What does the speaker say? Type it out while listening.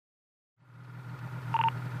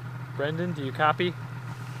Brendan, do you copy?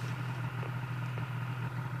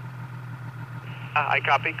 I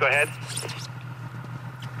copy. Go ahead.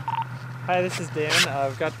 Hi, this is Dan.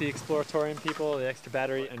 I've got the Exploratorium people, the extra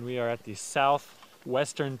battery, and we are at the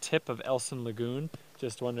southwestern tip of Elson Lagoon.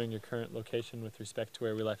 Just wondering your current location with respect to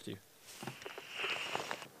where we left you.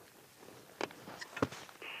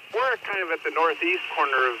 We're kind of at the northeast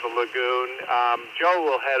corner of the lagoon. Joe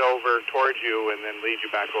will head over towards you and then lead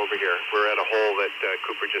you back over here. We're at a hole that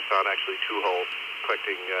Cooper just found, actually 2 holes,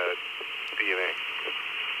 collecting DNA.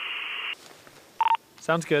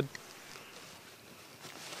 Sounds good.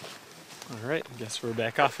 All right, I guess we're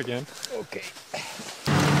back off again. Okay.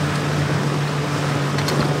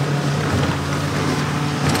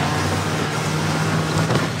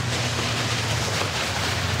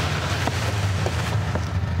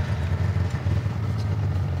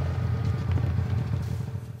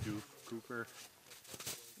 Cooper.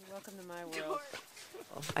 Welcome to my world.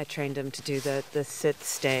 I trained him to do the sit,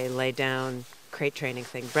 stay, lay down crate training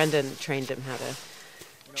thing. Brendan trained him how to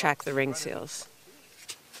track the ring seals.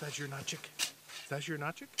 Is that your notchik? Is that your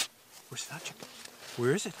notchik? Where's the notchik?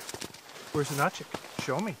 Where is it? Where's the notchik?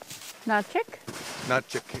 Show me. Notchik?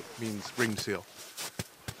 Notchik means ring seal.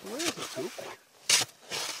 Where is it, Coop?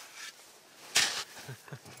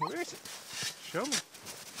 Where is it? Show me.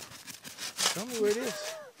 Show me where it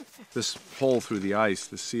is. This hole through the ice,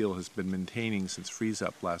 the seal has been maintaining since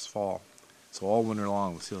freeze-up last fall. So all winter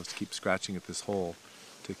long, the seal has to keep scratching at this hole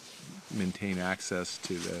to maintain access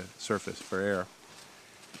to the surface for air.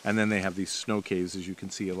 And then they have these snow caves, as you can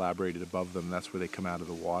see, elaborated above them. That's where they come out of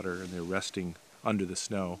the water, and they're resting under the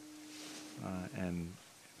snow and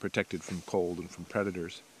protected from cold and from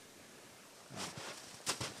predators.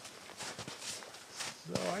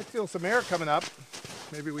 So I feel some air coming up.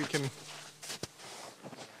 Maybe we can...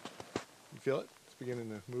 You feel it? It's beginning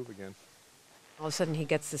to move again. All of a sudden he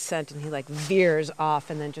gets the scent and he like veers off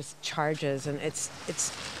and then just charges, and it's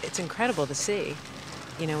incredible to see,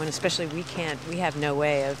 you know, and especially we have no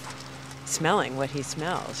way of smelling what he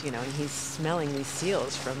smells, you know, and he's smelling these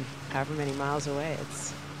seals from however many miles away.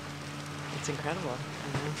 It's incredible,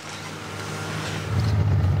 you know.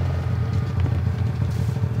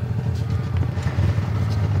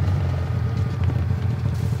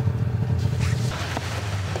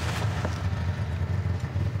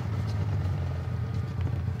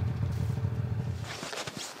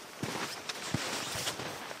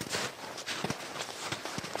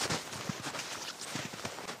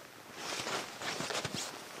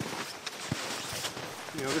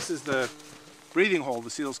 You know, this is the breathing hole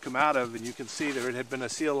the seals come out of, and you can see there had been a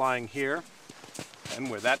seal lying here,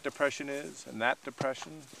 and where that depression is, and that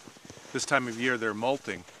depression. This time of year they're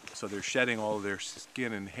molting, so they're shedding all of their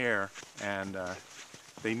skin and hair, and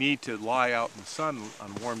they need to lie out in the sun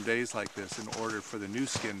on warm days like this in order for the new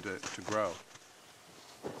skin to grow.